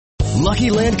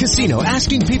Lucky Land Casino,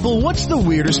 asking people, what's the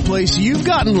weirdest place you've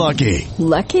gotten lucky?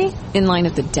 Lucky? In line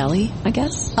at the deli, I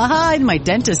guess? Aha, in my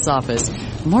dentist's office.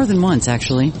 More than once,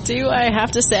 actually. Do I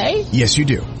have to say? Yes, you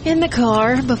do. In the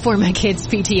car before my kids'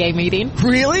 PTA meeting.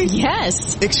 Really?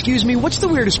 Yes. Excuse me, what's the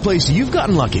weirdest place you've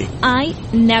gotten lucky? I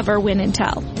never win and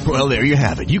tell. Well, there you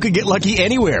have it. You can get lucky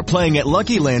anywhere, playing at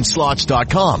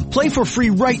LuckyLandSlots.com. Play for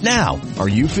free right now. Are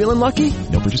you feeling lucky?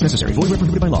 No purchase necessary. Void where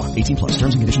prohibited by law. 18+.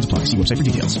 Terms and conditions apply. See website for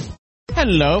details.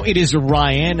 Hello, it is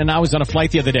Ryan, and I was on a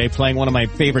flight the other day playing one of my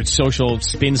favorite social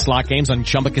spin slot games on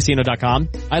ChumbaCasino.com.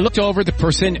 I looked over at the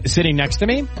person sitting next to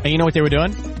me, and you know what they were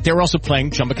doing? They were also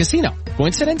playing Chumba Casino.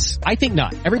 Coincidence? I think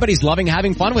not. Everybody's loving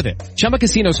having fun with it. Chumba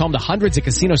Casino is home to hundreds of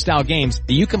casino-style games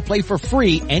that you can play for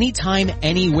free anytime,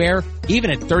 anywhere,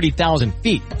 even at 30,000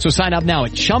 feet. So sign up now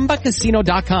at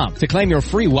ChumbaCasino.com to claim your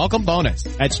free welcome bonus.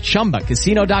 That's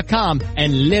ChumbaCasino.com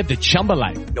and live the Chumba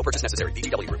life. No purchase necessary.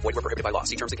 VGW. Void where prohibited by law.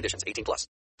 See terms and conditions. 18+.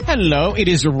 Hello, it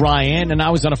is Ryan, and I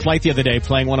was on a flight the other day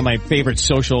playing one of my favorite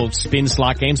social spin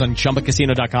slot games on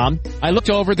ChumbaCasino.com. I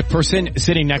looked over at the person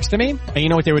sitting next to me, and you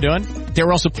know what they were doing? They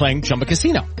were also playing Chumba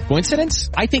Casino. Coincidence?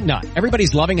 I think not.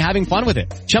 Everybody's loving having fun with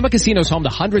it. Chumba Casino is home to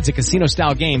hundreds of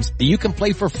casino-style games that you can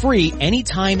play for free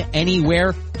anytime,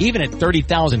 anywhere, even at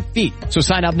 30,000 feet. So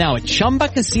sign up now at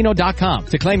ChumbaCasino.com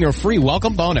to claim your free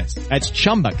welcome bonus. That's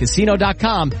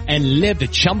ChumbaCasino.com and live the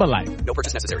Chumba life. No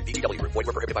purchase necessary. VGW. Void where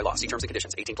prohibited by law. See terms and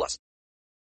conditions. 18+.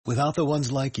 Without the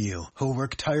ones like you, who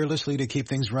work tirelessly to keep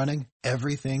things running,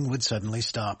 everything would suddenly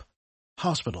stop.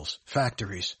 Hospitals,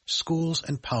 factories, schools,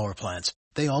 and power plants,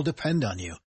 they all depend on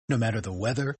you. No matter the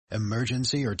weather,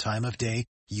 emergency, or time of day,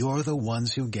 you're the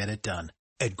ones who get it done.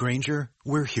 At Grainger,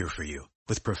 we're here for you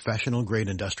with professional-grade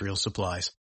industrial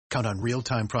supplies. Count on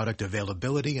real-time product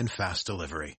availability and fast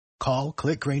delivery. Call,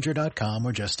 click Grainger.com,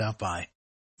 or just stop by.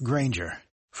 Grainger,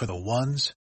 for the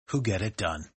ones who get it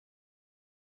done.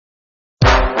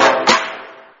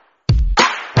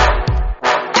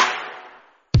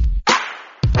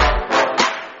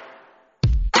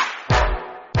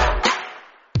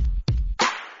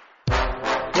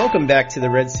 Welcome back to the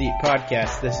Red Seat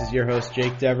Podcast. This is your host,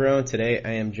 Jake Devereaux, and today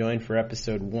I am joined for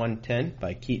episode 110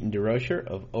 by Keaton DeRocher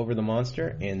of Over the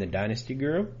Monster and the Dynasty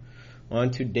Guru. On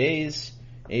today's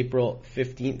April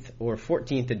 15th, or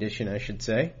 14th edition, I should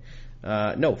say.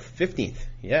 15th.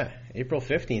 Yeah, April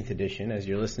 15th edition, as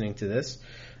you're listening to this.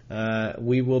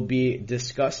 We will be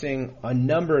discussing a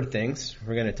number of things.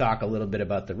 We're going to talk a little bit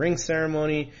about the ring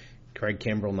ceremony, Craig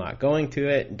Kimbrell not going to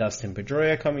it, Dustin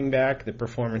Pedroia coming back, the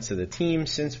performance of the team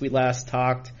since we last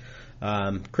talked,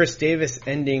 Chris Davis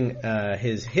ending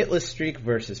his hitless streak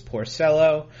versus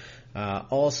Porcello,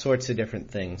 all sorts of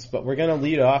different things. But we're going to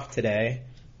lead off today,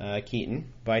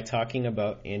 Keaton, by talking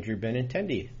about Andrew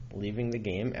Benintendi leaving the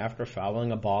game after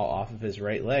fouling a ball off of his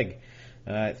right leg.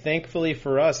 Thankfully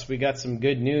for us, we got some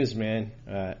good news, man.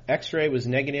 X-ray was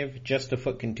negative, just a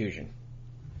foot contusion.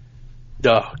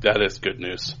 Oh, that is good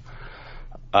news.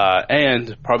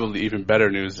 And probably even better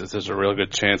news is there's a real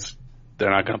good chance they're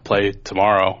not going to play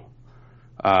tomorrow.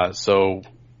 So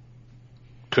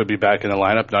could be back in the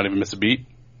lineup, not even miss a beat.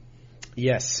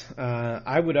 Yes.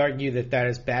 I would argue that that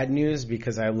is bad news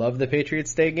because I love the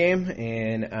Patriots Day game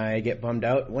and I get bummed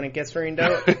out when it gets rained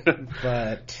out.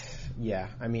 But yeah,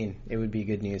 I mean, it would be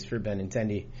good news for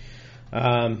Benintendi.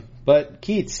 But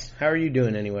Keats, how are you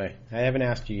doing anyway? I haven't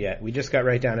asked you yet. We just got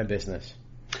right down to business.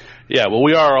 Yeah, well,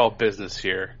 we are all business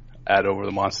here at Over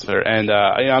the Monster, and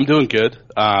I'm doing good.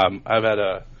 I've had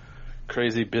a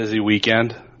crazy busy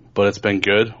weekend, but it's been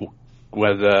good.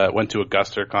 Went to a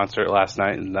Guster concert last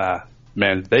night, and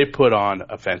man, they put on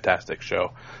a fantastic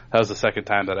show. That was the second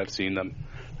time that I've seen them,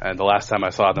 and the last time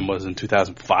I saw them was in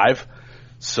 2005.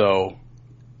 So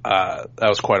that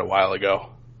was quite a while ago.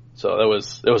 So it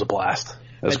was a blast.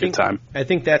 It was a good time. I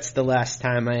think that's the last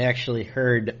time I actually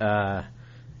heard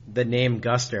the name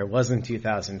Guster. It was in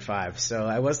 2005, so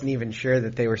I wasn't even sure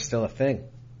that they were still a thing.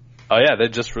 Oh, yeah, they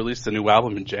just released a new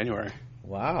album in January.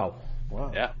 Wow.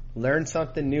 Yeah. Learn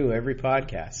something new every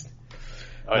podcast.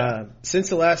 Oh, yeah. Since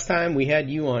the last time we had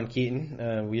you on,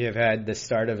 Keaton, we have had the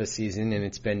start of a season, and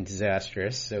it's been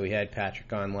disastrous. So we had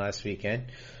Patrick on last weekend,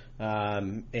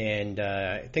 and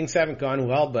things haven't gone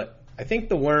well, but I think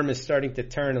the worm is starting to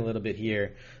turn a little bit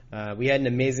here. We had an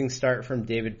amazing start from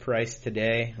David Price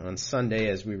today on Sunday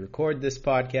as we record this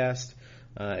podcast.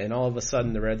 And all of a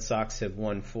sudden the Red Sox have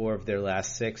won 4 of their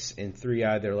last 6 and 3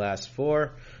 out of their last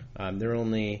 4. They're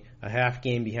only a half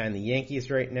game behind the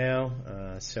Yankees right now.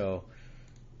 So,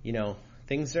 you know,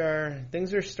 things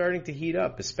are starting to heat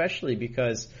up, especially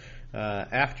because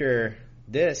after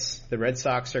this, the Red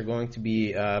Sox are going to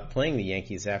be playing the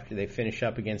Yankees after they finish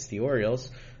up against the Orioles.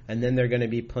 and then they're going to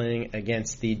be playing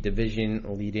against the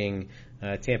division-leading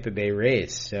Tampa Bay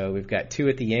Rays. So we've got 2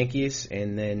 at the Yankees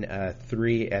and then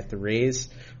 3 at the Rays.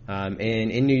 And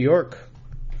in New York,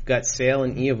 we've got Sale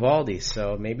and Eovaldi.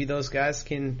 So maybe those guys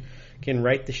can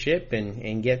right the ship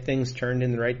and get things turned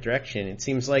in the right direction. It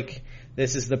seems like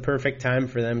this is the perfect time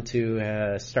for them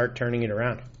to start turning it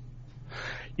around.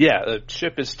 Yeah, the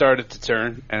ship has started to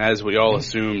turn, and as we all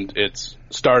assumed, it's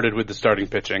started with the starting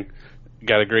pitching.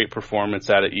 Got a great performance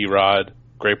out of Erod,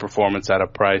 great performance out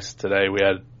of Price today. We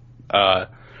had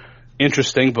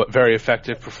interesting but very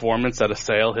effective performance out of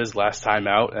Sale his last time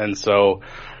out, and so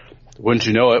wouldn't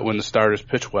you know it, when the starters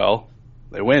pitch well,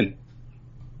 they win.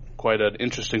 Quite an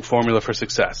interesting formula for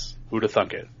success. Who'd have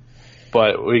thunk it?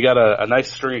 But we got a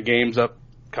nice string of games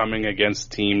upcoming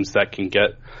against teams that can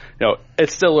get,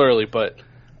 it's still early, but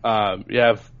you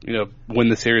have, win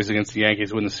the series against the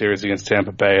Yankees, win the series against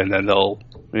Tampa Bay, and then they'll,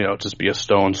 just be a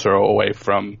stone's throw away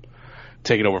from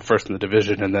taking over first in the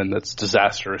division, and then this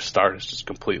disastrous start is just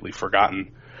completely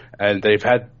forgotten. And they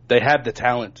have the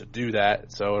talent to do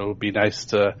that, so it would be nice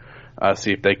to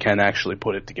see if they can actually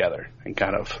put it together and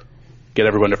kind of get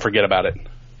everyone to forget about it.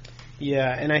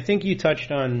 Yeah, and I think you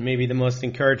touched on maybe the most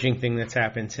encouraging thing that's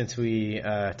happened since we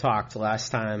talked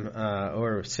last time,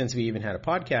 or since we even had a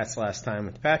podcast last time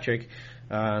with Patrick,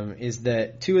 is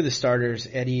that 2 of the starters,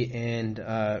 Eddie and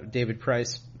David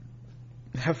Price,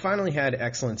 have finally had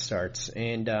excellent starts.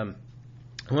 And I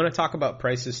want to talk about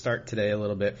Price's start today a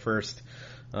little bit first.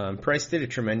 Price did a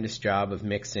tremendous job of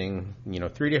mixing,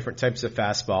 3 different types of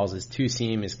fastballs, his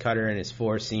 2-seam, his cutter, and his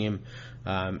 4-seam,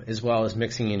 as well as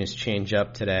mixing in his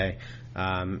changeup today.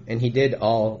 And he did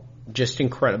all just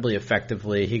incredibly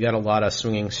effectively. He got a lot of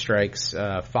swinging strikes,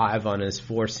 5 on his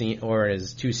 4-seam or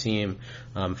his 2-seam,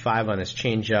 5 on his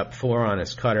changeup, 4 on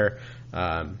his cutter.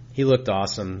 He looked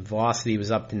awesome. Velocity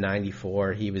was up to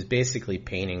 94. He was basically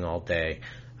painting all day.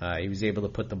 He was able to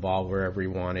put the ball wherever he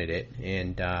wanted it.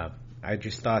 And I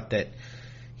just thought that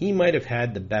he might have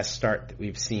had the best start that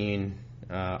we've seen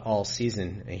all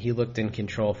season. He looked in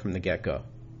control from the get-go.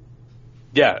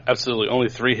 Yeah, absolutely. Only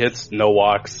 3 hits, no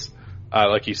walks.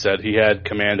 Like you said, he had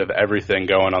command of everything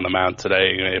going on the mound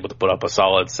today, able to put up a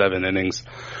solid 7 innings,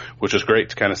 which was great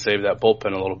to kind of save that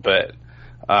bullpen a little bit.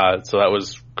 So that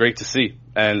was great to see,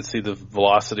 and see the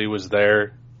velocity was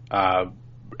there.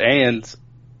 And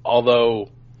although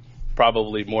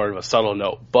probably more of a subtle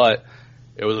note, but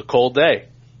it was a cold day.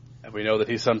 And we know that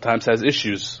he sometimes has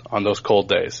issues on those cold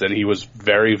days, and he was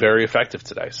very, very effective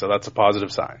today. So that's a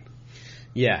positive sign.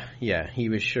 Yeah, he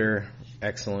was sure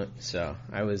excellent. So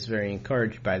I was very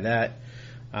encouraged by that.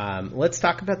 Let's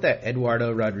talk about that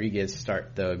Eduardo Rodriguez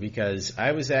start, though, because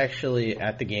I was actually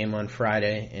at the game on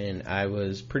Friday, and I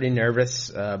was pretty nervous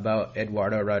about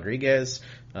Eduardo Rodriguez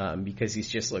because he's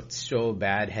just looked so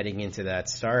bad heading into that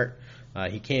start.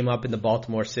 He came up in the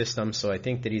Baltimore system, so I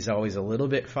think that he's always a little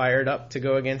bit fired up to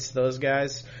go against those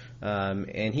guys.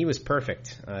 And he was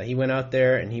perfect. He went out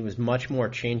there and he was much more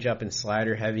changeup and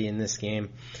slider heavy in this game.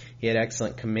 He had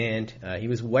excellent command. He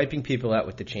was wiping people out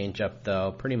with the changeup,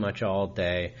 though, pretty much all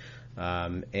day.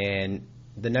 And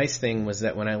the nice thing was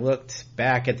that when I looked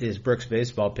back at his Brooks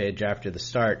Baseball page after the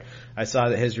start, I saw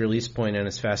that his release point on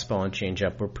his fastball and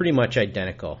changeup were pretty much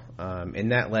identical.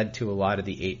 And that led to a lot of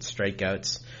the 8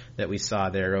 strikeouts that we saw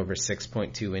there over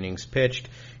 6.2 innings pitched.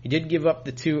 He did give up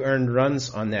the 2 earned runs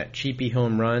on that cheapy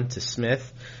home run to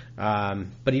Smith,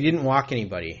 but he didn't walk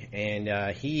anybody.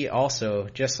 And he also,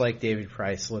 just like David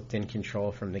Price, looked in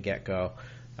control from the get-go.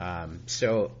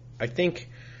 So I think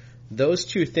those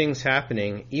 2 things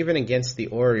happening, even against the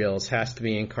Orioles, has to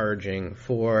be encouraging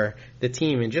for the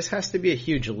team, and just has to be a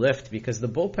huge lift because the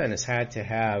bullpen has had to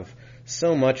have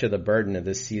so much of the burden of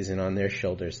this season on their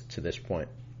shoulders to this point.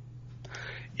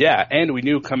 Yeah, and we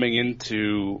knew coming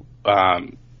into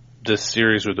this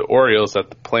series with the Orioles that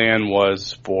the plan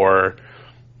was for,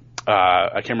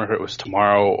 I can't remember if it was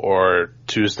tomorrow or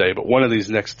Tuesday, but one of these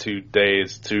next 2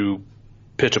 days to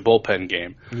pitch a bullpen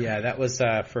game. Yeah, that was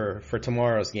for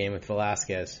tomorrow's game with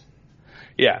Velasquez.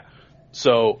 Yeah,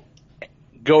 so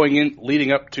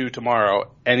leading up to tomorrow,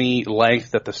 any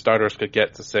length that the starters could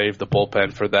get to save the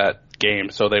bullpen for that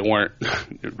game, so we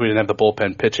didn't have the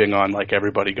bullpen pitching on like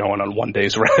everybody going on 1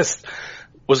 day's rest,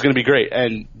 was going to be great.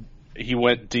 And he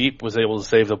went deep, was able to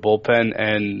save the bullpen,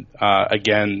 and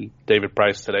again, David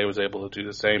Price today was able to do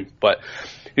the same. But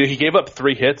he gave up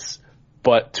 3 hits,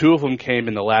 but 2 of them came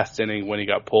in the last inning when he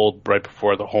got pulled right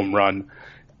before the home run.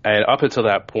 And up until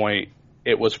that point,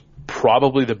 it was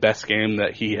probably the best game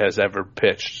that he has ever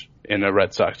pitched in a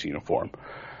Red Sox uniform.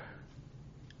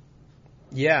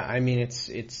 Yeah, I mean,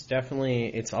 it's definitely,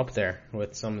 it's up there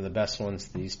with some of the best ones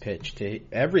that he's pitched.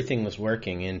 Everything was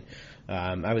working, and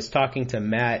I was talking to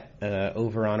Matt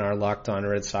over on our Locked On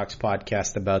Red Sox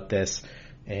podcast about this,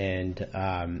 and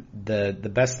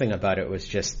the best thing about it was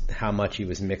just how much he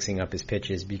was mixing up his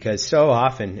pitches, because so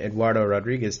often Eduardo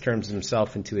Rodriguez turns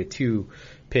himself into a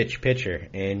two-pitch pitcher,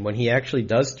 and when he actually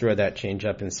does throw that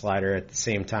changeup and slider at the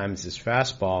same time as his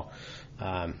fastball,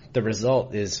 the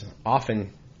result is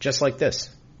often just like this.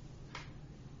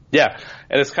 Yeah,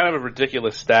 and it's kind of a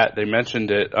ridiculous stat. They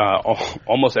mentioned it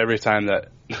almost every time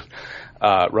that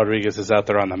Rodriguez is out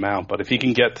there on the mound. But if he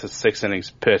can get to 6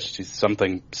 innings pitched, he's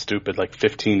something stupid like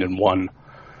 15-1,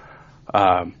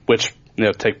 which,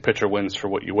 take pitcher wins for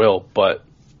what you will. But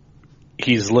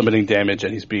he's limiting damage,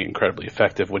 and he's being incredibly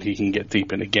effective when he can get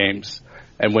deep into games.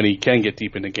 And when he can get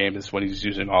deep into games is when he's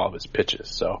using all of his pitches.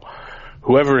 So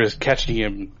whoever is catching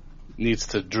him needs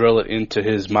to drill it into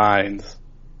his mind.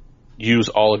 Use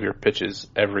all of your pitches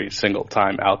every single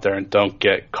time out there, and don't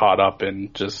get caught up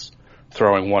in just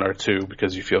throwing one or two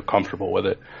because you feel comfortable with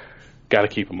it. Got to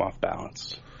keep them off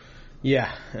balance.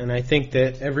 Yeah, and I think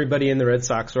that everybody in the Red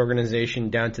Sox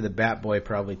organization, down to the bat boy,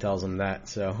 probably tells them that.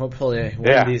 So hopefully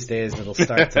one of these days it'll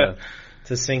start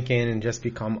to sink in and just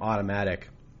become automatic.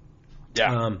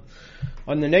 Yeah.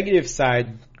 On the negative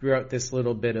side, throughout this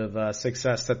little bit of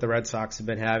success that the Red Sox have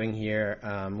been having here,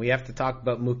 we have to talk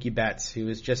about Mookie Betts, who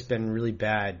has just been really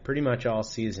bad pretty much all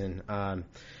season.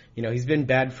 He's been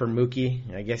bad for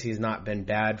Mookie. I guess he's not been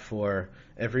bad for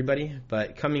everybody,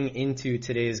 but coming into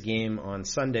today's game on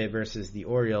Sunday versus the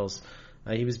Orioles,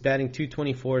 he was batting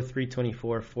 224,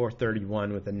 324,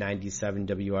 431 with a 97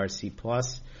 WRC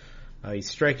plus. He's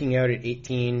striking out at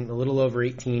a little over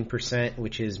 18%,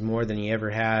 which is more than he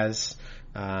ever has.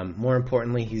 More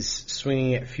importantly, he's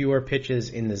swinging at fewer pitches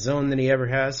in the zone than he ever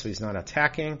has, so he's not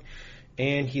attacking.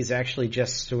 And he's actually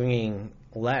just swinging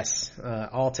less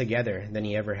altogether than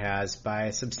he ever has by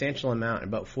a substantial amount,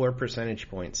 about 4 percentage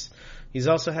points. He's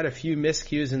also had a few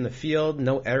miscues in the field,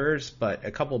 no errors, but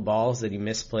a couple balls that he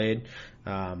misplayed.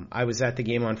 I was at the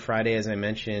game on Friday, as I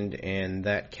mentioned, and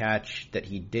that catch that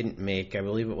he didn't make, I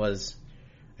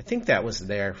think that was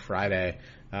there Friday.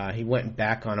 He went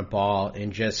back on a ball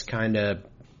and just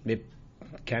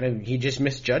he just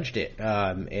misjudged it.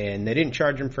 And they didn't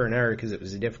charge him for an error because it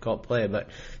was a difficult play, but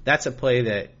that's a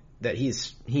play that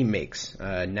he makes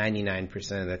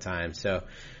 99% of the time. So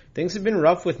things have been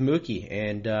rough with Mookie,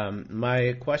 and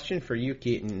my question for you,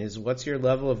 Keaton, is what's your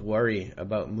level of worry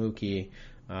about Mookie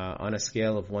on a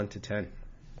scale of 1 to 10?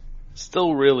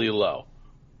 Still really low.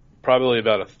 Probably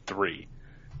about a 3.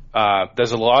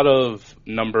 There's a lot of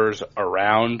numbers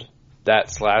around that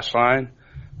slash line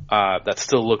that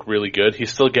still look really good.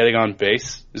 He's still getting on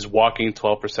base. He's walking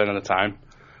 12% of the time.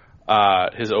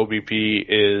 His OBP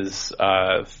is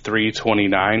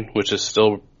 329, which is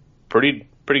still pretty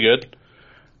good.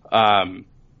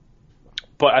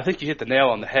 But I think you hit the nail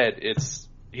on the head.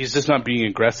 He's just not being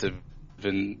aggressive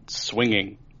in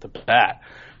swinging the bat.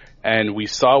 And we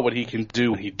saw what he can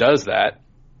do when he does that.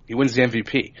 He wins the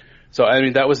MVP. So, I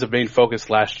mean, that was the main focus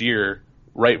last year,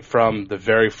 right from the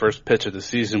very first pitch of the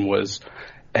season was,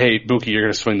 hey, Mookie, you're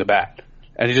going to swing the bat.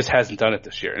 And he just hasn't done it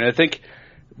this year. And I think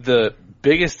the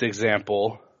biggest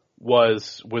example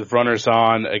was with runners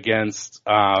on against,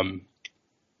 who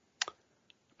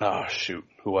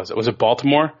was it? Was it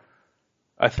Baltimore?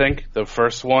 I think the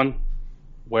first one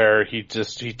where he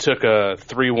took a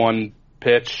 3-1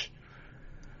 pitch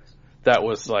that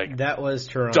was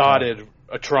Toronto.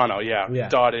 Toronto, yeah,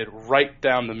 dotted right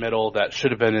down the middle that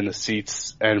should have been in the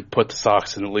seats and put the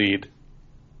Sox in the lead.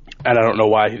 And I don't know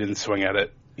why he didn't swing at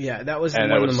it. Yeah, that was one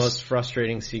of the most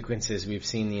frustrating sequences we've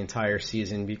seen the entire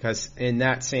season, because in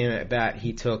that same at-bat,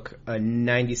 he took a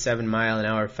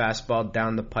 97-mile-an-hour fastball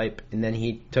down the pipe, and then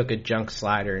he took a junk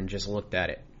slider and just looked at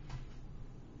it.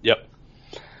 Yep,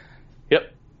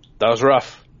 that was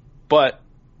rough. But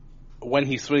when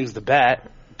he swings the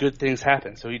bat, good things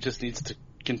happen. So he just needs to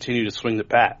continue to swing the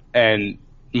bat. And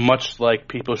much like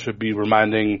people should be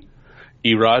reminding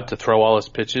Erod to throw all his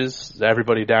pitches,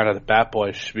 everybody down at the bat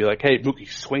boy should be like, hey,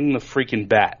 Mookie, swing the freaking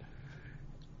bat.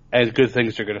 And good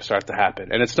things are going to start to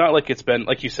happen. And it's not like it's been,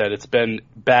 like you said, it's been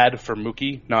bad for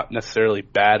Mookie, not necessarily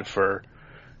bad for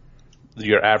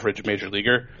your average major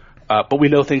leaguer. But we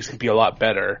know things can be a lot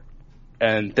better,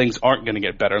 and things aren't going to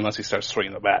get better unless he starts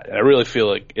swinging the bat. And I really feel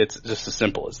like it's just as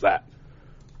simple as that.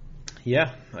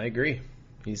 Yeah, I agree.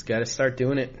 He's got to start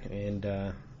doing it. And,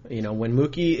 when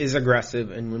Mookie is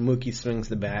aggressive and when Mookie swings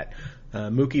the bat,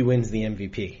 Mookie wins the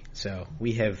MVP. So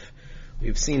we've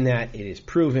seen that. It is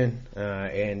proven.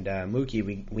 And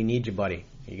Mookie, we need you, buddy.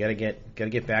 You got to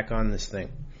get back on this thing.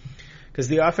 Because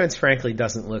the offense, frankly,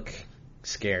 doesn't look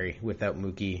scary without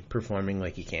Mookie performing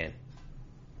like he can.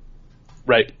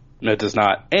 Right. No, it does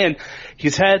not. And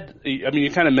he's had, I mean,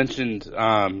 you kind of mentioned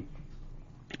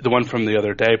the one from the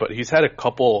other day, but he's had a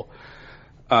couple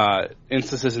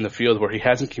instances in the field where he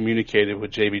hasn't communicated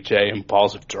with JBJ and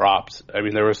balls have dropped. I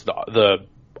mean, there was the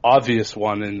obvious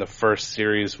one in the first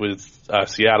series with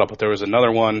Seattle, but there was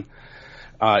another one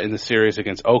in the series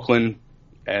against Oakland,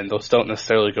 and those don't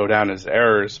necessarily go down as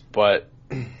errors, but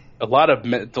a lot of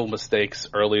mental mistakes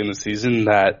early in the season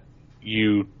that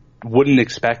you wouldn't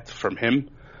expect from him,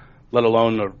 let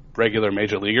alone a regular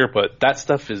major leaguer, but that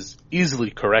stuff is easily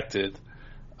corrected,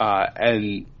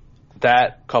 and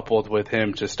that coupled with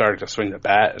him just starting to swing the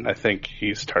bat, and I think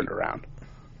he's turned around.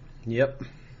 Yep,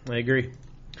 I agree.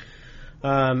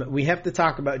 We have to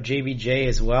talk about JBJ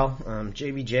as well.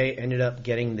 JBJ ended up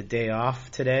getting the day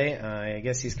off today. I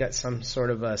guess he's got some sort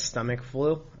of a stomach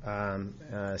flu,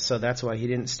 so that's why he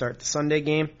didn't start the Sunday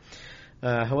game.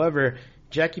 However,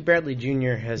 Jackie Bradley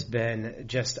Jr. has been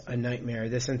just a nightmare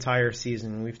this entire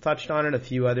season. We've touched on it a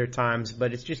few other times,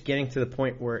 but it's just getting to the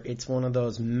point where it's one of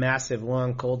those massive,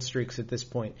 long, cold streaks at this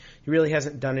point. He really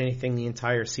hasn't done anything the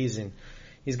entire season.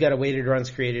 He's got a weighted runs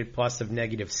created plus of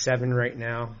 -7 right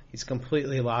now. He's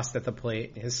completely lost at the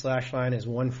plate. His slash line is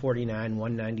 149,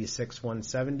 196,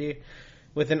 170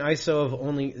 with an ISO of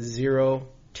only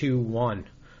 0.21.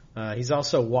 He's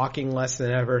also walking less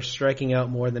than ever, striking out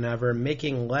more than ever,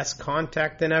 making less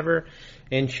contact than ever,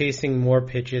 and chasing more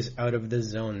pitches out of the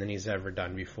zone than he's ever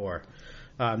done before.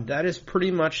 That is pretty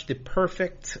much the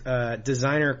perfect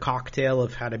designer cocktail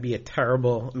of how to be a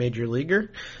terrible major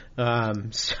leaguer.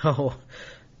 So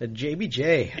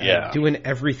JBJ doing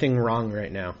everything wrong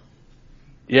right now.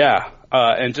 Yeah,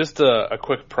 and just a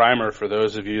quick primer for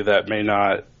those of you that may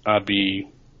not be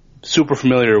super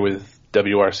familiar with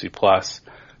WRC+.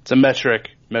 It's a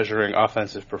metric measuring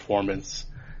offensive performance,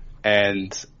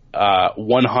 and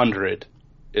 100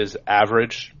 is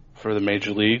average for the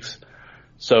major leagues.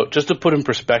 So just to put in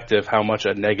perspective how much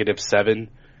a -7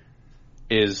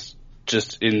 is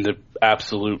just in the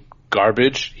absolute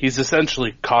garbage, he's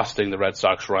essentially costing the Red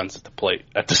Sox runs at the plate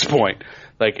at this point.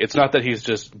 Like, it's not that he's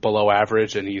just below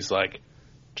average and he's like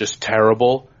just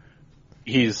terrible.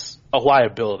 He's a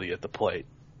liability at the plate,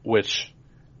 which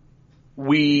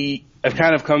we have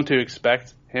kind of come to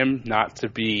expect him not to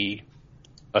be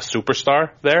a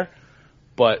superstar there,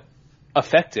 but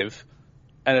effective.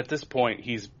 And at this point,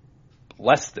 he's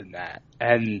less than that.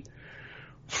 And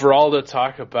for all the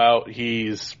talk about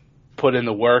he's put in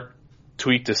the work,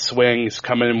 tweaked his swing, he's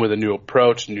coming in with a new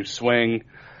approach, new swing,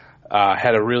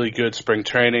 had a really good spring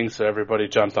training, so everybody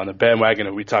jumped on the bandwagon,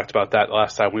 and we talked about that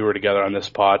last time we were together on this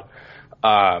pod.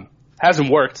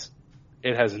 Hasn't worked.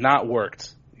 It has not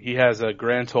worked. He has a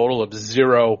grand total of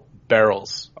 0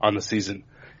 barrels on the season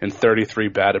and 33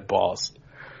 batted balls.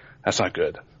 That's not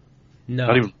good. No.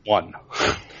 Not even one.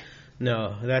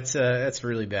 No, that's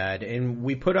really bad. And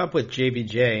we put up with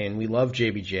JBJ, and we love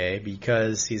JBJ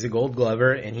because he's a Gold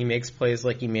Glover and he makes plays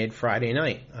like he made Friday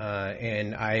night.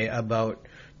 And I about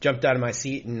jumped out of my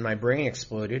seat and my brain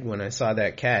exploded when I saw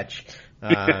that catch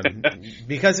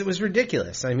because it was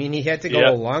ridiculous. I mean, he had to go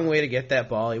a long way to get that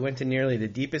ball. He went to nearly the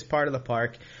deepest part of the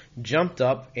park, jumped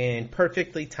up, and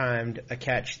perfectly timed a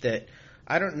catch that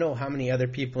I don't know how many other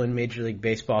people in Major League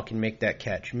Baseball can make that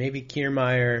catch. Maybe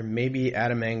Kiermaier, maybe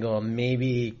Adam Engel,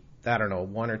 maybe, I don't know,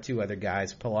 one or two other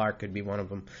guys. Pilar could be one of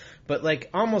them. But, like,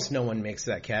 almost no one makes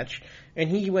that catch. And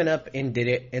he went up and did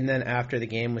it, and then after the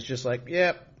game was just like,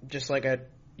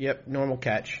 normal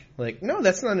catch. Like, no,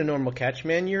 that's not a normal catch,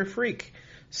 man. You're a freak.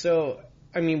 So,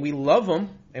 I mean, we love him,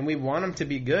 and we want him to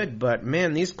be good, but,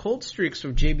 man, these cold streaks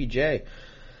of JBJ,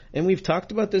 and we've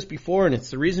talked about this before, and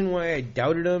it's the reason why I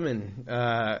doubted him, and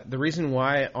the reason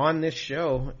why on this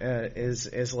show,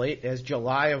 as late as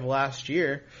July of last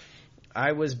year,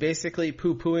 I was basically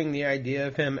poo-pooing the idea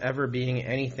of him ever being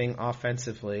anything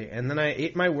offensively. And then I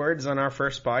ate my words on our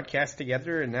first podcast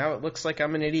together, and now it looks like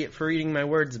I'm an idiot for eating my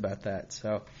words about that.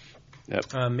 So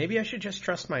maybe I should just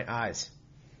trust my eyes.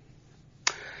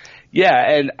 Yeah,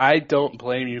 and I don't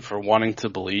blame you for wanting to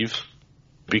believe,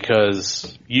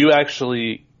 because you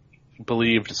actually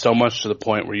believed so much to the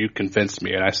point where you convinced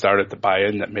me, and I started to buy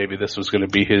in that maybe this was going to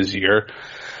be his year.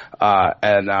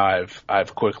 And now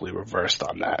I've quickly reversed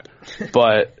on that.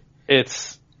 But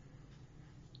he's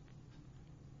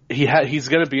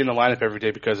going to be in the lineup every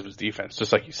day because of his defense,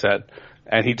 just like you said.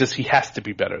 And he has to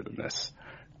be better than this.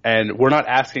 And we're not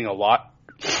asking a lot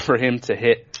for him to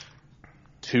hit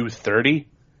 230.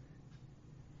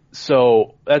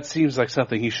 So that seems like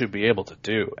something he should be able to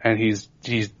do. And he's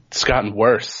gotten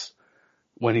worse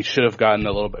when he should have gotten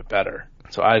a little bit better.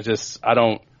 So I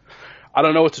don't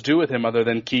know what to do with him other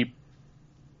than keep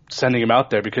sending him out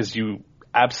there because you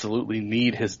absolutely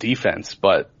need his defense.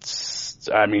 But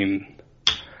I mean,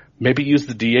 maybe use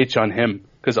the DH on him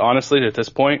because honestly, at this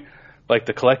point, like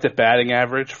the collective batting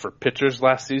average for pitchers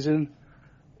last season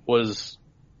was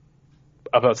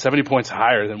about 70 points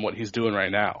higher than what he's doing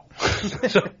right now.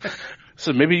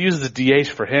 So maybe use the DH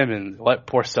for him and let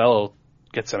Porcello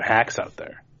get some hacks out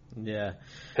there. Yeah.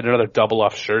 Hit another double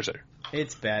off Scherzer.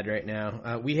 It's bad right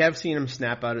now. We have seen him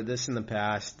snap out of this in the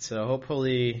past, so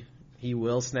hopefully he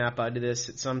will snap out of this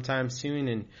at some time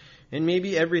soon, and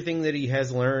maybe everything that he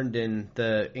has learned and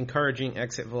the encouraging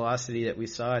exit velocity that we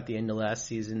saw at the end of last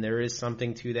season, there is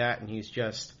something to that, and he's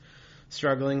just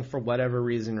struggling for whatever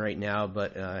reason right now,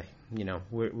 but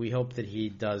we hope that he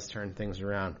does turn things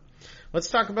around. Let's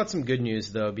talk about some good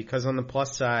news, though, because on the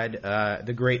plus side,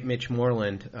 the great Mitch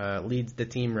Moreland leads the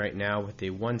team right now with a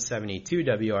 172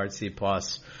 WRC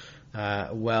plus,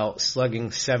 while slugging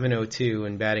 .702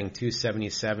 and batting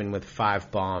 .277 with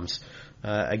 5 bombs.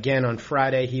 Again, on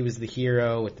Friday, he was the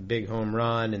hero with the big home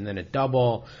run and then a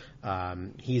double.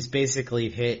 He's basically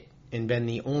hit and been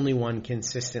the only one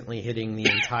consistently hitting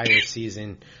the entire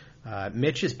season.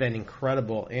 Mitch has been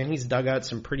incredible, and he's dug out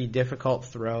some pretty difficult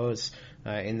throws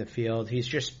in the field.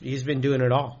 He's been doing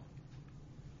it all.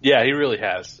 Yeah, he really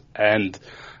has. And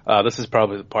this is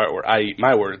probably the part where I eat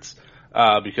my words,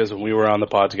 because when we were on the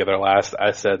pod together last,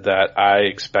 I said that I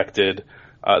expected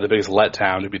the biggest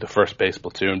letdown to be the first base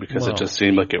platoon because it just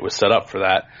seemed like it was set up for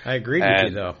that. I agree with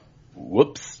you, though.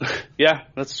 Whoops. Yeah,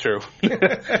 that's true.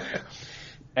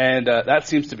 And that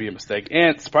seems to be a mistake.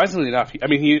 And surprisingly enough,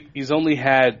 he's only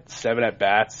had 7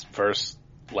 at-bats versus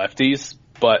lefties,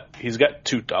 but he's got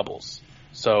 2 doubles.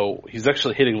 So he's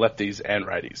actually hitting lefties and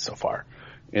righties so far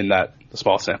in the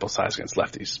small sample size against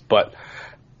lefties. But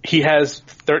he has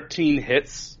 13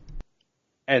 hits,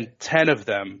 and 10 of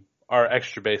them are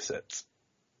extra base hits.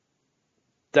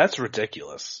 That's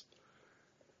ridiculous.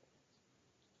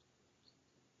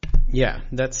 Yeah,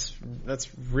 that's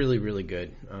really, really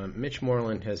good. Mitch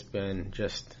Moreland has been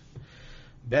just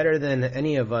better than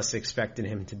any of us expected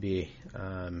him to be.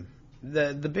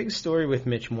 The big story with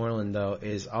Mitch Moreland, though,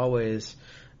 is always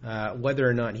whether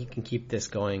or not he can keep this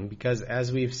going, because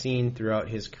as we've seen throughout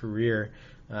his career,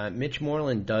 Mitch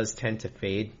Moreland does tend to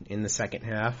fade in the second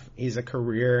half. He's a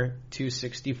career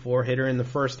 .264 hitter in the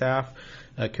first half,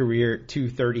 a career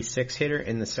 .236 hitter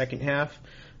in the second half,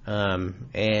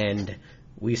 and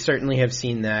we certainly have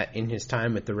seen that in his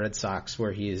time with the Red Sox,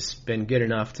 where he's been good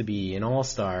enough to be an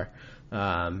all-star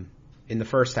in the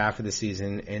first half of the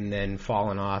season and then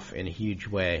fallen off in a huge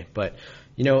way. But,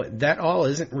 that all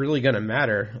isn't really going to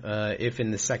matter if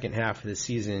in the second half of the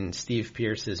season Steve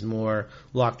Pearce is more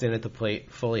locked in at the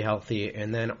plate, fully healthy,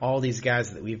 and then all these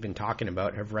guys that we've been talking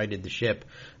about have righted the ship.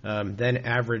 Then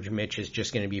average Mitch is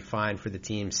just going to be fine for the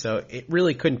team. So it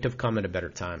really couldn't have come at a better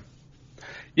time.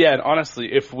 Yeah, and honestly,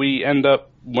 if we end up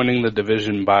winning the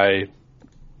division by,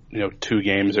 2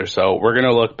 games or so, we're going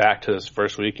to look back to this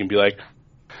first week and be like,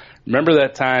 remember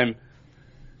that time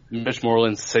Mitch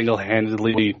Moreland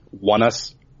single-handedly won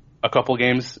us a couple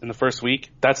games in the first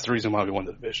week? That's the reason why we won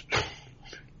the division.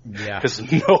 Yeah. Because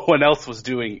no one else was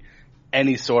doing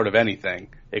any sort of anything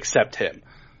except him.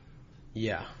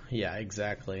 Yeah,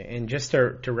 exactly. And just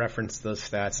to reference those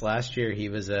stats, last year he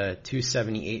was a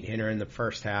 .278 hitter in the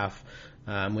first half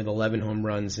with 11 home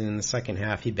runs, and in the second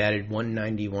half he batted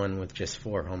 .191 with just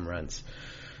 4 home runs.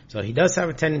 So he does have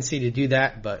a tendency to do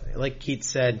that, but like Keith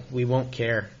said, we won't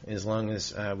care as long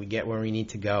as we get where we need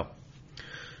to go.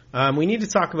 We need to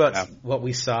talk about what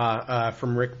we saw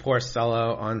from Rick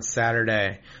Porcello on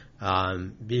Saturday,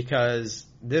 because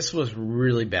this was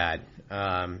really bad.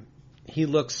 He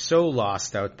looks so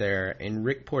lost out there, and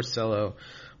Rick Porcello,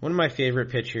 one of my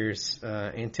favorite pitchers,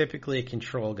 and typically a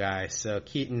control guy. So,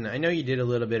 Keaton, I know you did a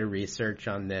little bit of research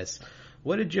on this.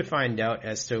 What did you find out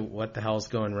as to what the hell's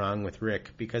going wrong with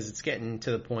Rick? Because it's getting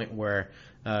to the point where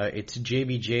it's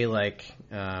JBJ-like,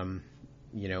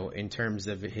 in terms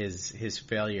of his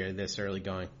failure this early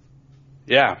going.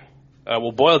 Yeah.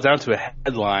 We'll boil it down to a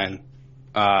headline.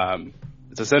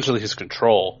 It's essentially his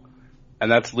control, and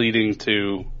that's leading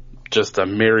to just a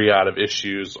myriad of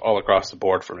issues all across the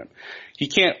board for him. He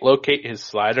can't locate his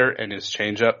slider and his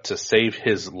changeup to save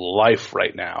his life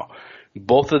right now.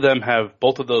 Both of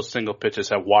those single pitches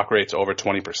have walk rates over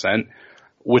 20%,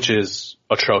 which is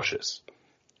atrocious.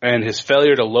 And his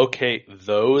failure to locate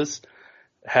those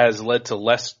has led to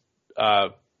less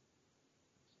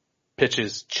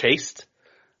pitches chased.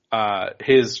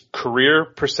 His career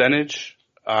percentage,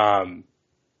 right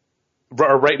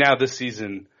now this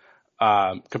season,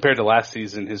 compared to last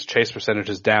season, his chase percentage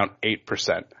is down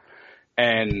 8%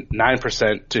 and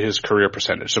 9% to his career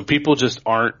percentage. So people just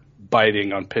aren't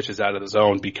biting on pitches out of the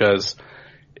zone because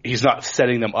he's not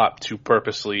setting them up to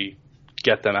purposely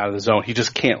get them out of the zone. He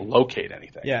just can't locate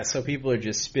anything. Yeah, so people are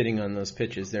just spitting on those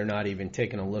pitches. They're not even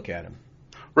taking a look at them.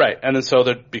 Right, and then so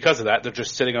because of that, they're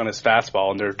just sitting on his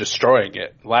fastball and they're destroying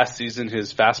it. Last season,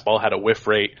 his fastball had a whiff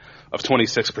rate of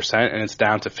 26%, and it's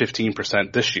down to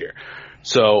 15% this year.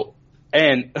 So,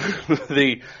 and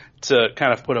to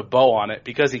kind of put a bow on it,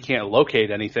 because he can't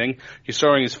locate anything, he's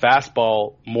throwing his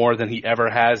fastball more than he ever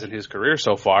has in his career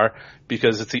so far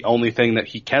because it's the only thing that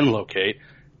he can locate,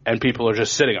 and people are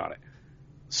just sitting on it.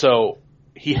 So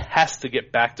he has to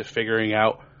get back to figuring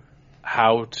out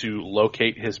how to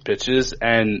locate his pitches,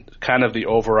 and kind of the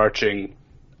overarching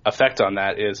effect on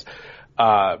that is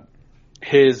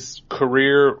his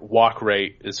career walk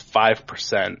rate is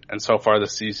 5%, and so far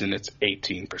this season it's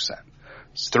 18%.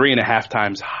 It's 3.5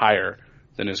 times higher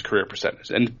than his career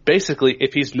percentage. And basically,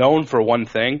 if he's known for one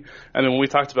thing, I mean, when we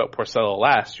talked about Porcello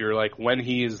last, you're like, when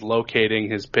he is locating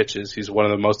his pitches, he's one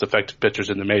of the most effective pitchers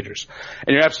in the majors.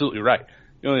 And you're absolutely right.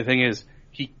 The only thing is,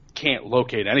 he can't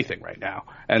locate anything right now.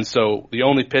 And so the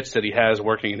only pitch that he has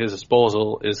working at his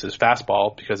disposal is his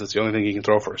fastball, because it's the only thing he can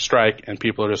throw for a strike, and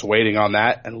people are just waiting on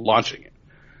that and launching it.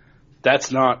 That's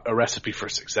not a recipe for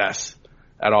success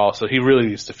at all. So he really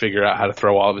needs to figure out how to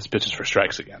throw all of his pitches for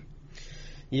strikes again.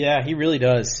 Yeah, he really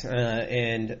does.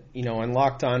 And, you know, on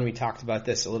Locked On, we talked about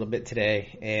this a little bit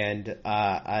today. And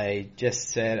I just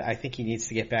said I think he needs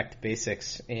to get back to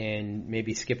basics and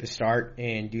maybe skip a start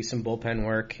and do some bullpen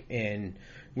work and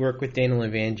work with Dana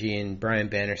Levangie and Brian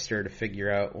Bannister to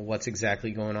figure out what's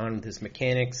exactly going on with his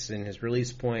mechanics and his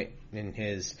release point and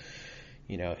his,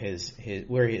 you know, his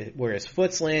where his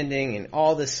foot's landing and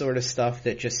all this sort of stuff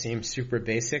that just seems super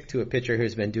basic to a pitcher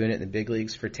who's been doing it in the big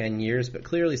leagues for 10 years. But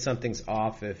clearly something's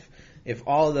off if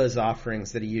all of those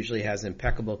offerings that he usually has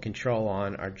impeccable control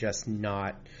on are just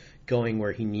not going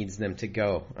where he needs them to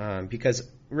go. Because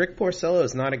Rick Porcello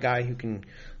is not a guy who can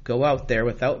go out there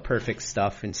without perfect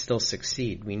stuff and still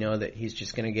succeed. We know that he's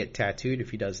just going to get tattooed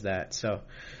if he does that. So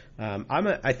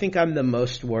I think I'm the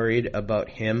most worried about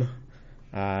him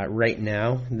right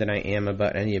now than I am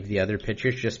about any of the other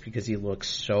pitchers, just because he looks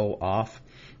so off.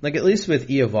 Like, at least with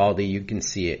Eovaldi, you can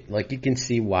see it. Like, you can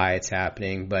see why it's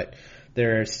happening, but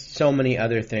there are so many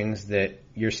other things that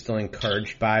you're still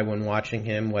encouraged by when watching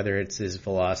him, whether it's his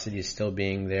velocity still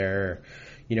being there,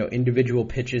 you know, individual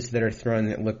pitches that are thrown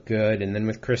that look good. And then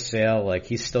with Chris Sale, like,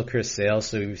 he's still Chris Sale,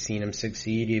 so we've seen him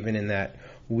succeed even in that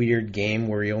weird game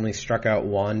where he only struck out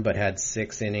one but had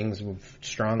 6 innings of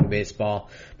strong baseball.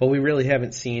 But we really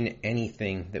haven't seen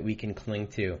anything that we can cling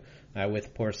to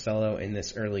with Porcello in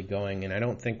this early going, and I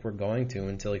don't think we're going to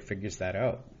until he figures that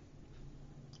out.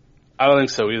 I don't think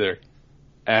so either.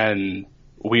 And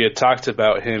we had talked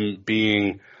about him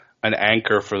being an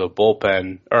anchor for the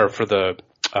bullpen, or for the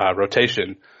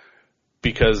rotation,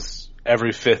 because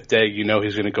every 5th day you know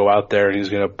he's going to go out there and he's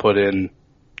going to put in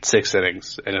 6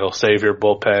 innings, and it'll save your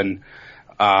bullpen.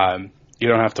 You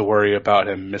don't have to worry about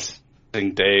him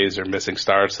missing days or missing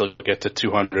starts. He'll get to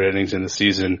 200 innings in the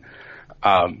season.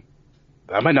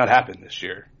 That might not happen this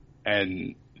year,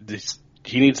 and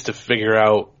he needs to figure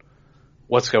out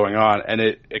what's going on. And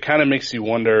it kind of makes you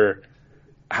wonder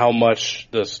how much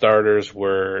the starters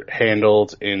were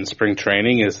handled in spring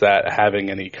training. Is that having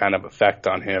any kind of effect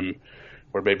on him,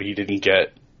 where maybe he didn't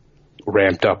get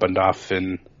ramped up enough,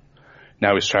 and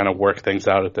now he's trying to work things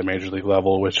out at the major league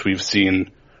level, which we've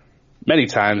seen many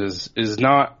times is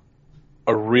not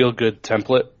a real good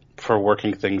template for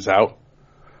working things out.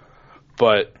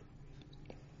 But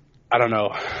I don't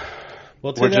know.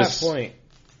 Well, to that point,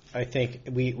 I think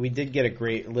we did get a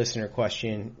great listener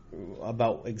question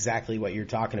about exactly what you're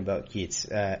talking about, Keats.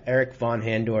 Eric Von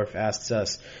Handorf asks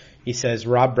us, he says,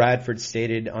 Rob Bradford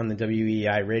stated on the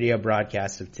WEI radio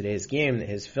broadcast of today's game that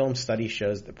his film study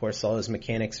shows that Porcello's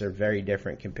mechanics are very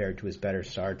different compared to his better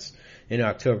starts in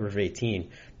October of 18.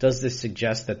 Does this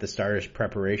suggest that the starter's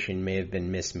preparation may have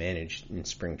been mismanaged in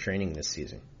spring training this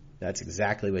season? That's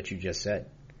exactly what you just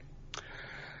said.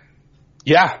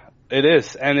 Yeah, it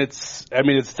is. And it's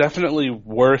definitely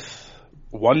worth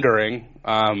wondering,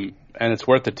 and it's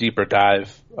worth a deeper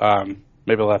dive.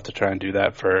 Maybe I'll have to try and do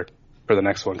that for the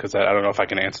next one, because I don't know if I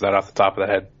can answer that off the top of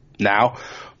the head now.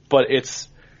 But it's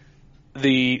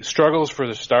the struggles for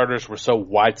the starters were so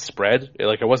widespread.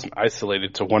 It wasn't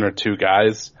isolated to one or two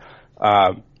guys,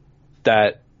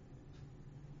 that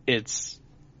it's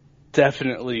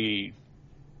definitely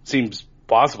seems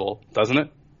plausible, doesn't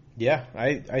it? Yeah,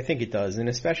 I think it does. And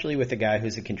especially with a guy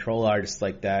who's a control artist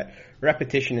like that,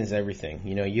 repetition is everything.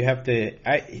 You know, you have to,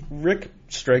 Rick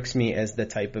strikes me as the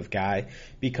type of guy,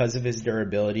 because of his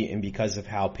durability and because of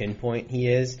how pinpoint he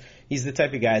is, he's the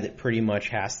type of guy that pretty much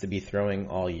has to be throwing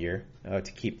all year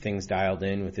to keep things dialed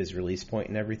in with his release point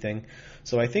and everything.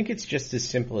 So I think it's just as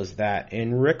simple as that.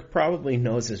 And Rick probably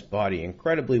knows his body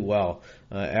incredibly well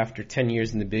after 10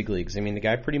 years in the big leagues. I mean, the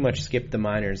guy pretty much skipped the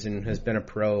minors and has been a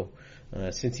pro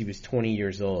since he was 20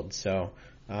 years old. So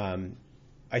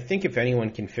I think if anyone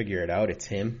can figure it out, it's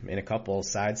him in a couple of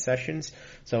side sessions.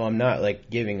 So I'm not like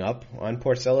giving up on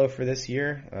Porcello for this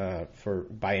year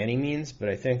by any means, but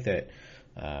I think that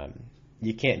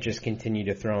you can't just continue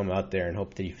to throw him out there and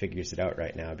hope that he figures it out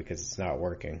right now, because it's not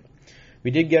working.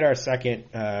 We did get our second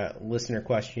listener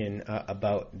question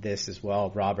about this as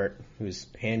well. Robert, whose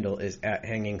handle is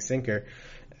 @HangingSinker,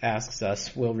 asks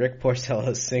us, will Rick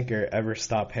Porcello's sinker ever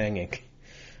stop hanging?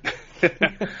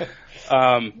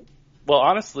 Well,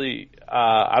 honestly,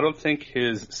 I don't think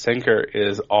his sinker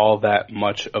is all that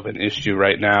much of an issue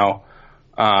right now.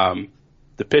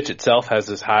 The pitch itself has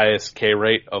his highest K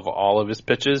rate of all of his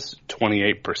pitches,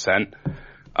 28%,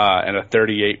 and a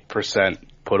 38%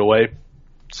 put away.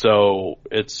 So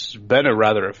it's been a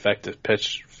rather effective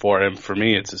pitch for him. For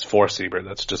me, it's his four-seamer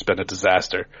that's just been a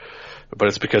disaster. But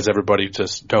it's because everybody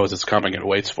just knows it's coming and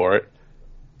waits for it.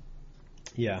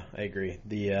 Yeah, I agree.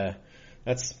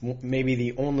 That's maybe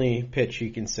the only pitch you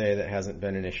can say that hasn't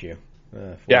been an issue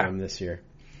for him this year.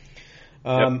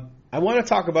 I want to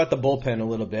talk about the bullpen a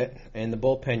little bit and the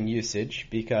bullpen usage,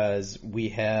 because we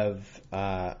have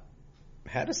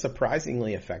had a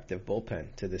surprisingly effective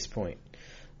bullpen to this point.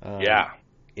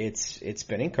 It's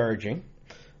been encouraging.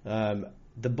 The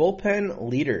bullpen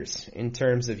leaders in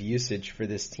terms of usage for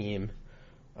this team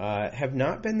have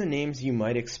not been the names you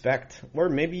might expect, or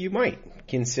maybe you might,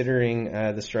 considering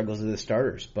the struggles of the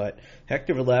starters. But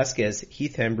Hector Velasquez,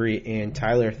 Heath Hembree, and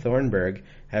Tyler Thornburg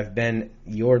have been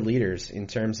your leaders in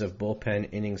terms of bullpen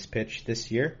innings pitched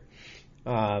this year.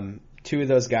 Two of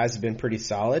those guys have been pretty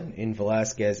solid in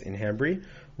Velasquez and Hembree.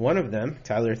 One of them,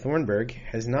 Tyler Thornburg,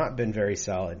 has not been very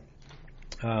solid.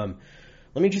 Let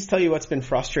me just tell you what's been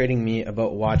frustrating me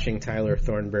about watching Tyler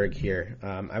Thornburg here.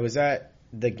 I was at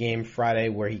the game Friday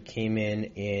where he came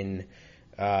in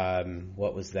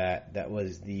what was that? That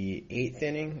was the 8th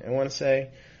inning, I want to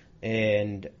say.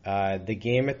 And the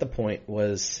game at the point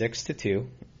was 6-2,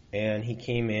 and he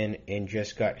came in and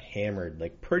just got hammered,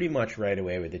 like pretty much right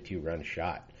away with a 2-run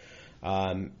shot.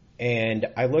 And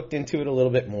I looked into it a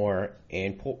little bit more,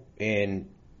 and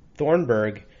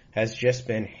Thornburg has just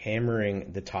been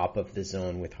hammering the top of the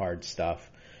zone with hard stuff.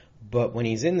 But when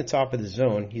he's in the top of the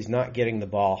zone, he's not getting the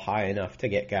ball high enough to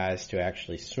get guys to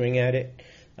actually swing at it.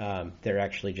 They're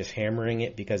actually just hammering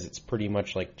it because it's pretty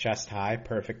much like chest high,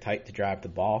 perfect height to drive the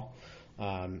ball.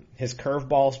 His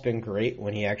curveball's been great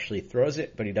when he actually throws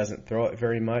it, but he doesn't throw it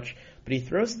very much. But he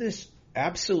throws this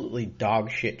absolutely dog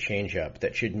shit changeup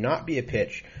that should not be a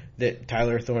pitch that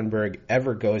Tyler Thornburg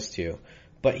ever goes to.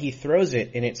 But he throws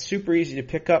it, and it's super easy to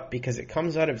pick up because it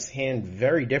comes out of his hand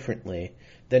very differently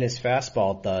than his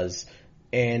fastball does,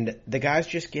 and the guy's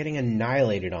just getting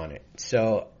annihilated on it.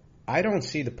 So I don't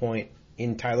see the point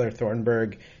in Tyler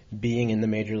Thornburg being in the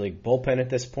Major League bullpen at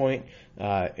this point,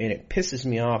 and it pisses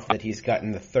me off that he's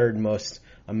gotten the third most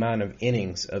amount of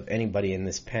innings of anybody in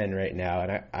this pen right now,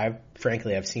 and I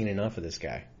frankly, I've seen enough of this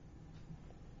guy.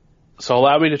 So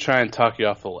allow me to try and talk you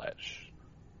off the ledge.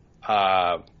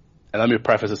 And let me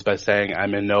preface this by saying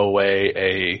I'm in no way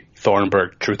a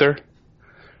Thornburg truther,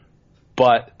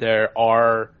 but there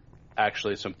are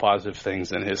actually some positive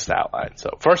things in his stat line.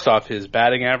 So first off, his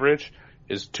batting average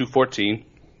is .214,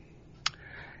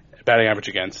 batting average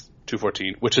against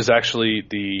 .214, which is actually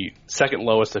the second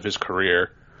lowest of his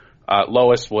career.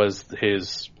 Lowest was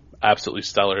his absolutely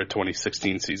stellar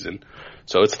 2016 season.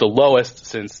 So it's the lowest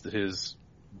since his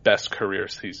best career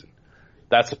season.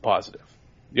 That's a positive.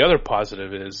 The other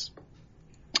positive is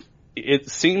it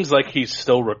seems like he's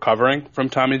still recovering from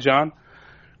Tommy John,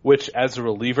 which as a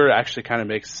reliever actually kind of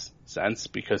makes sense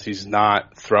because he's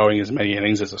not throwing as many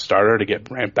innings as a starter to get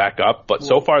ramped back up. But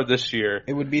so far this year...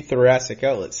 It would be thoracic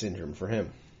outlet syndrome for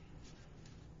him.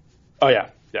 Oh,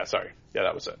 yeah. Yeah, sorry. Yeah,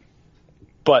 that was it.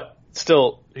 But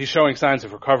still, he's showing signs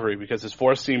of recovery because his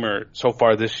four-seamer so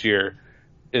far this year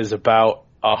is about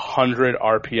 100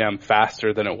 RPM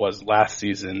faster than it was last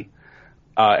season,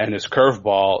 and his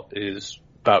curveball is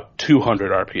about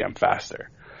 200 RPM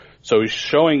faster. So he's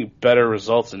showing better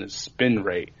results in his spin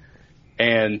rate,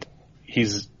 and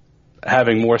he's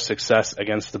having more success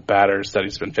against the batters that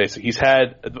he's been facing. He's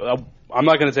had, I'm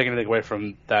not going to take anything away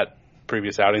from that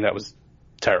previous outing. That was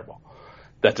terrible.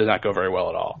 that did not go very well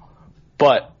at all.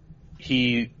 But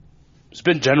he's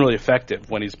been generally effective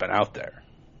when he's been out there.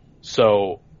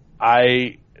 So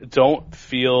I don't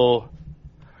feel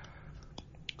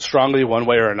strongly one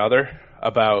way or another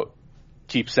about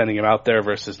keep sending him out there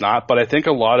versus not. But I think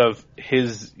a lot of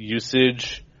his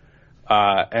usage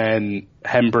and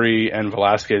Hembree and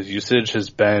Velasquez usage has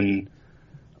been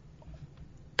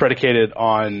predicated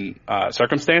on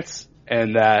circumstance,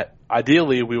 and that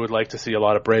ideally we would like to see a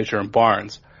lot of Brazier and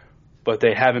Barnes, but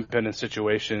they haven't been in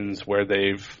situations where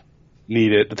they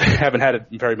haven't had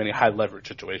very many high leverage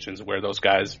situations where those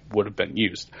guys would have been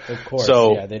used. Of course,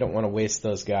 they don't want to waste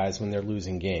those guys when they're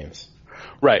losing games.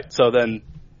 Right, so then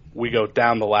we go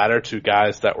down the ladder to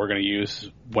guys that we're going to use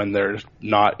when they're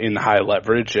not in high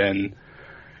leverage, and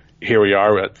here we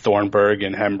are at Thornburg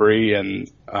and Hembree and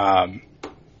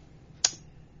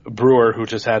Brewer, who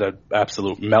just had an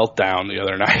absolute meltdown the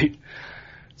other night.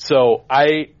 So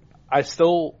I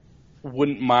still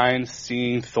wouldn't mind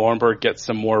seeing Thornburg get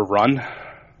some more run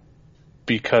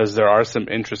because there are some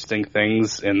interesting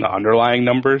things in the underlying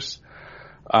numbers.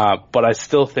 But I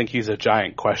still think he's a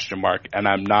giant question mark, and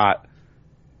I'm not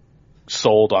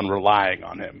sold on relying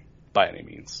on him by any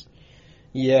means.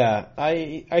 Yeah,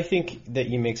 I think that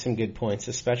you make some good points,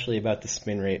 especially about the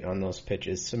spin rate on those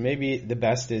pitches. So maybe the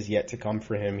best is yet to come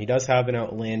for him. He does have an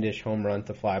outlandish home run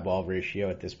to fly ball ratio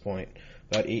at this point,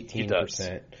 about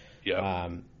 18%. Yeah.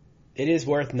 It is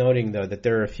worth noting, though, that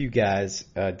there are a few guys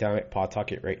down at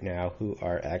Pawtucket right now who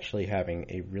are actually having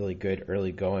a really good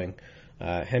early going.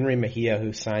 Henry Mejia,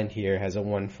 who signed here, has a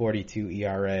 1.42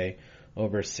 ERA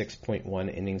over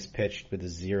 6.1 innings pitched with a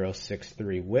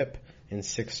 0.63 whip and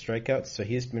 6 strikeouts, so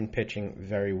he's been pitching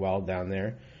very well down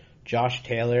there. Josh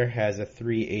Taylor has a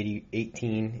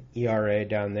 3.18 ERA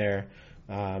down there,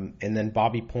 and then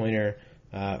Bobby Pointer,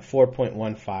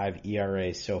 4.15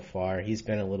 ERA so far. He's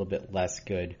been a little bit less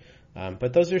good.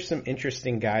 But those are some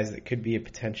interesting guys that could be a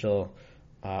potential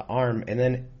arm. And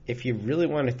then if you really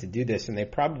wanted to do this, and they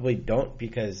probably don't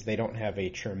because they don't have a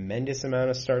tremendous amount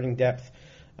of starting depth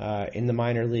in the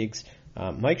minor leagues,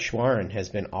 Mike Schwarren has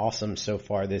been awesome so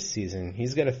far this season.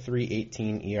 He's got a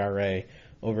 3.18 ERA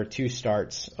over 2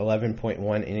 starts,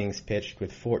 11.1 innings pitched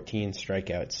with 14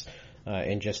 strikeouts,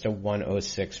 and just a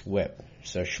 1.06 whip.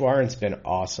 So Schwarren's been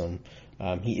awesome.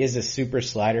 He is a super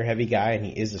slider heavy guy, and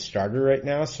he is a starter right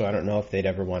now, so I don't know if they'd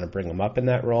ever want to bring him up in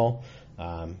that role.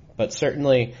 But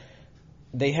certainly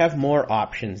they have more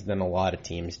options than a lot of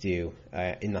teams do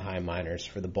in the high minors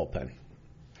for the bullpen.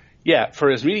 Yeah, for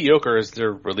as mediocre as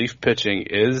their relief pitching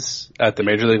is at the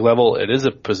major league level, it is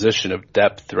a position of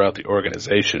depth throughout the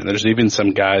organization. And there's even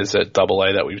some guys at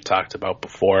AA that we've talked about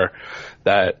before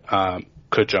that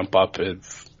could jump up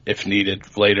if needed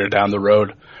later down the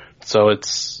road. So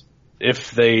it's if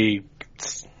they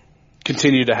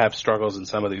continue to have struggles in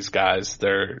some of these guys,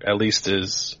 there at least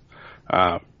is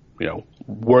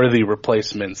worthy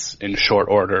replacements in short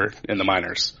order in the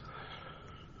minors.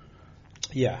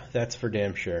 Yeah, that's for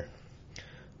damn sure.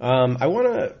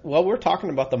 While we're talking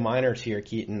about the minors here,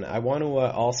 Keaton, I want to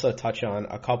also touch on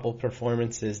a couple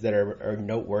performances that are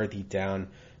noteworthy down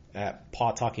at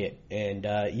Pawtucket,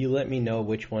 and you let me know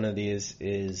which one of these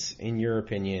is, in your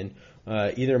opinion,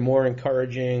 either more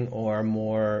encouraging or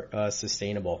more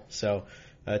sustainable. So,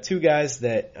 2 guys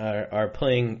that are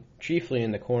playing chiefly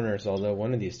in the corners, although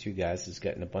one of these 2 guys has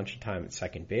gotten a bunch of time at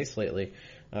second base lately.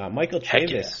 Michael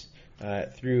Chavis,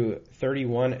 through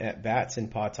 31 at-bats in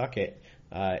Pawtucket,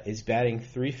 is batting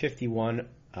 .351,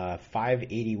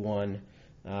 581,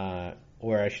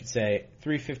 or I should say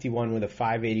 351 with a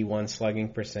 581 slugging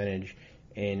percentage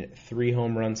and 3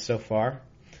 home runs so far.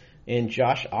 And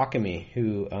Josh Ockamy,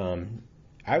 who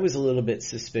I was a little bit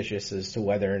suspicious as to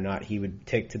whether or not he would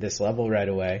take to this level right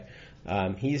away.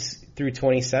 He's through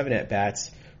 27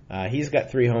 at-bats. He's got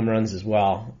 3 home runs as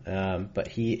well, but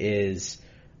he's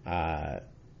got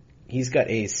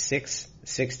a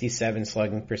 667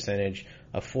 slugging percentage,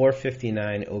 a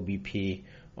 459 OBP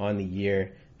on the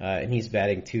year, and he's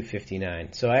batting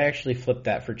 .259. So I actually flipped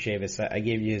that for Chavis. I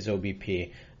gave you his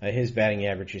OBP. His batting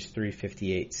average is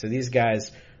 .358. So these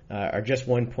guys are just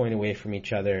 1 point away from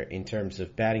each other in terms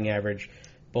of batting average.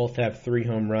 Both have 3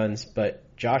 home runs, but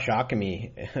Josh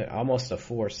Ockamy, almost a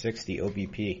 460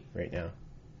 OBP right now.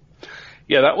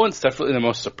 Yeah, that one's definitely the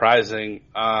most surprising.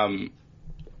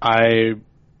 I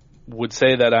would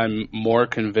say that I'm more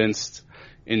convinced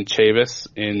in Chavis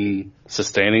in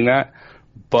sustaining that,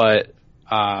 but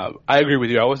I agree with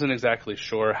you. I wasn't exactly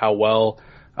sure how well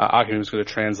Ockamy was going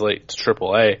to translate to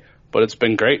AAA, but it's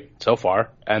been great so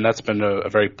far, and that's been a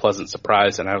very pleasant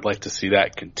surprise, and I would like to see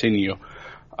that continue.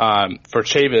 For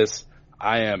Chavis,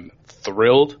 I am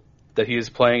thrilled that he is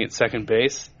playing at second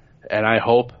base, and I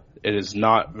hope it is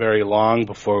not very long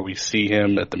before we see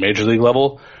him at the major league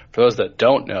level. For those that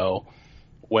don't know,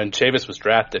 when Chavis was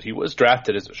drafted, he was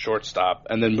drafted as a shortstop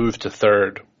and then moved to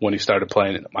third when he started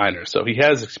playing in the minors. So he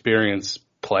has experience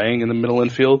playing in the middle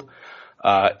infield.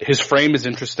 His frame is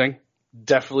interesting.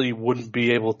 Definitely wouldn't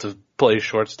be able to play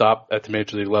shortstop at the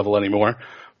major league level anymore,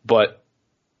 but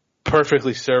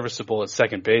perfectly serviceable at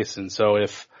second base. And so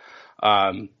if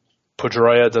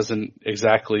Pedroia doesn't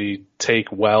exactly take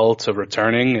well to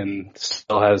returning and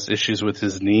still has issues with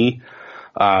his knee,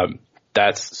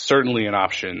 that's certainly an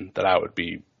option that I would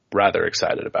be rather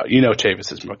excited about.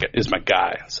 Chavis is my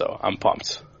guy, so I'm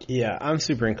pumped. Yeah, I'm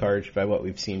super encouraged by what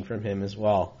we've seen from him as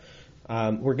well.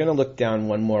 We're going to look down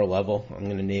one more level. I'm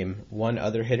going to name one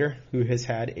other hitter who has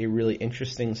had a really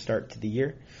interesting start to the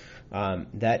year.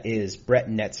 That is Brett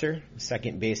Netzer,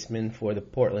 second baseman for the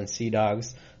Portland Sea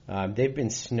Dogs. They've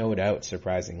been snowed out,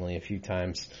 surprisingly, a few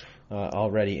times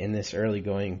already in this early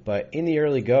going. But in the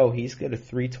early go, he's got a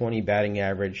 .320 batting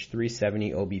average,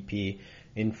 .370 OBP,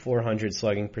 and .400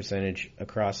 slugging percentage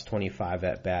across 25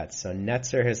 at-bats. So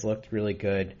Netzer has looked really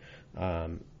good.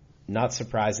 Not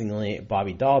surprisingly,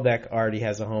 Bobby Dahlbeck already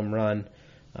has a home run.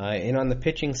 And on the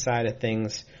pitching side of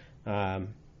things,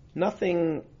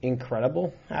 nothing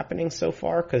incredible happening so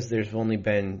far because there's only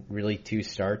been really 2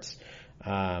 starts.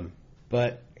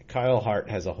 But Kyle Hart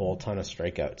has a whole ton of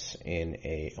strikeouts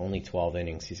in only 12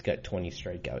 innings. He's got 20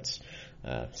 strikeouts.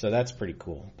 So that's pretty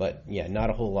cool. But yeah, not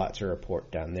a whole lot to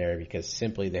report down there because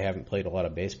simply they haven't played a lot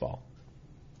of baseball.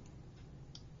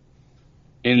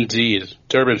 Indeed.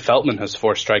 Durbin Feltman has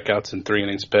 4 strikeouts in 3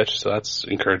 innings pitched, so that's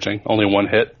encouraging. Only 1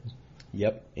 hit.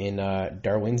 Yep. And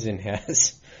Darwinson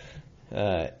has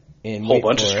a whole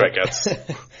bunch of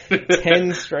strikeouts.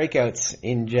 10 strikeouts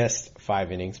in just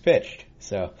 5 innings pitched.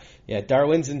 So, yeah,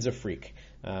 Darwinson's a freak.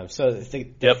 So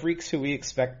the freaks who we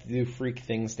expect to do freak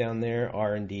things down there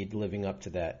are indeed living up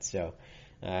to that. So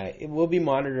we'll be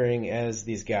monitoring as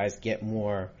these guys get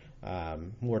more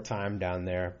time down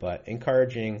there, but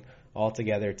encouraging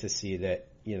altogether to see that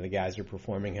the guys are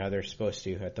performing how they're supposed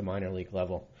to at the minor league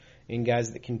level, and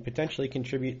guys that can potentially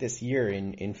contribute this year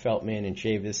in Feltman and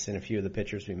Chavis and a few of the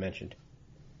pitchers we mentioned.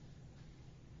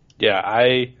 Yeah,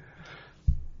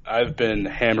 I've been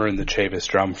hammering the Chavis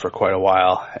drum for quite a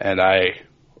while, and it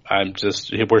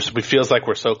feels like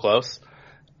we're so close.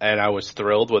 And I was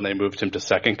thrilled when they moved him to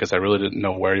second because I really didn't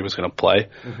know where he was going to play.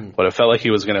 Mm-hmm. But it felt like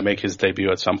he was going to make his debut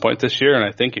at some point this year. And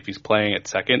I think if he's playing at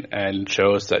second and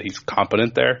shows that he's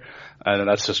competent there, then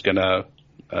that's just going to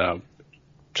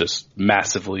just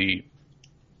massively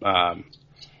up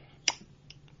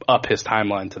his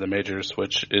timeline to the majors,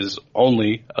 which is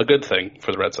only a good thing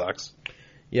for the Red Sox.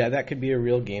 Yeah, that could be a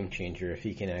real game changer if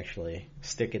he can actually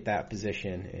stick at that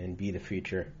position and be the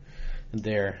future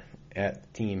there at the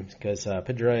team, because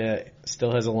Pedroia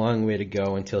still has a long way to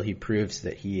go until he proves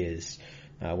that he is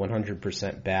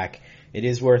 100% back. It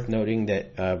is worth noting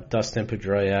that Dustin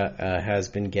Pedroia has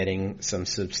been getting some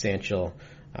substantial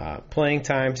playing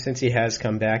time since he has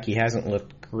come back. He hasn't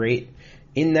looked great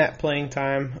in that playing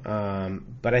time,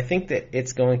 but I think that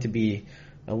it's going to be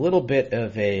a little bit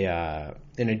of an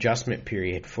adjustment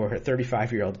period for a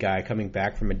 35-year-old guy coming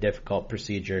back from a difficult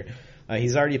procedure.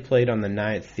 He's already played on the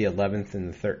 9th, the 11th,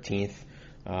 and the 13th,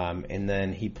 and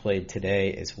then he played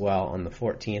today as well on the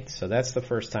 14th. So that's the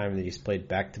first time that he's played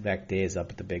back-to-back days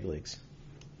up at the big leagues.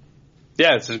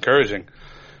 Yeah, it's encouraging.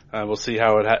 We'll see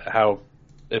how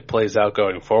it plays out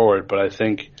going forward, but I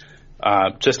think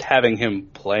just having him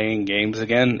playing games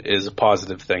again is a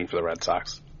positive thing for the Red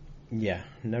Sox. Yeah,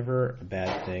 never a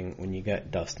bad thing when you got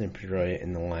Dustin Pedroia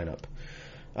in the lineup.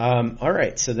 All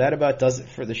right, so that about does it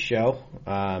for the show.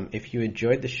 If you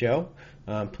enjoyed the show,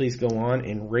 please go on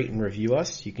and rate and review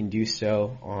us. You can do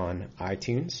so on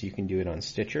iTunes. You can do it on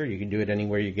Stitcher. You can do it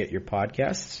anywhere you get your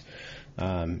podcasts.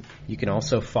 You can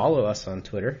also follow us on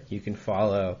Twitter. You can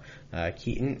follow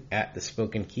Keaton at The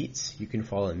Spoken Keats. You can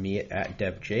follow me at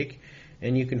DevJake.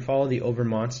 And you can follow the Over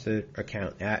Monster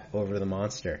account at Over the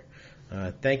Monster.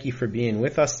 Thank you for being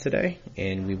with us today,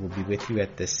 and we will be with you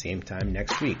at this same time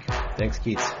next week. Thanks,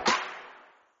 Keats.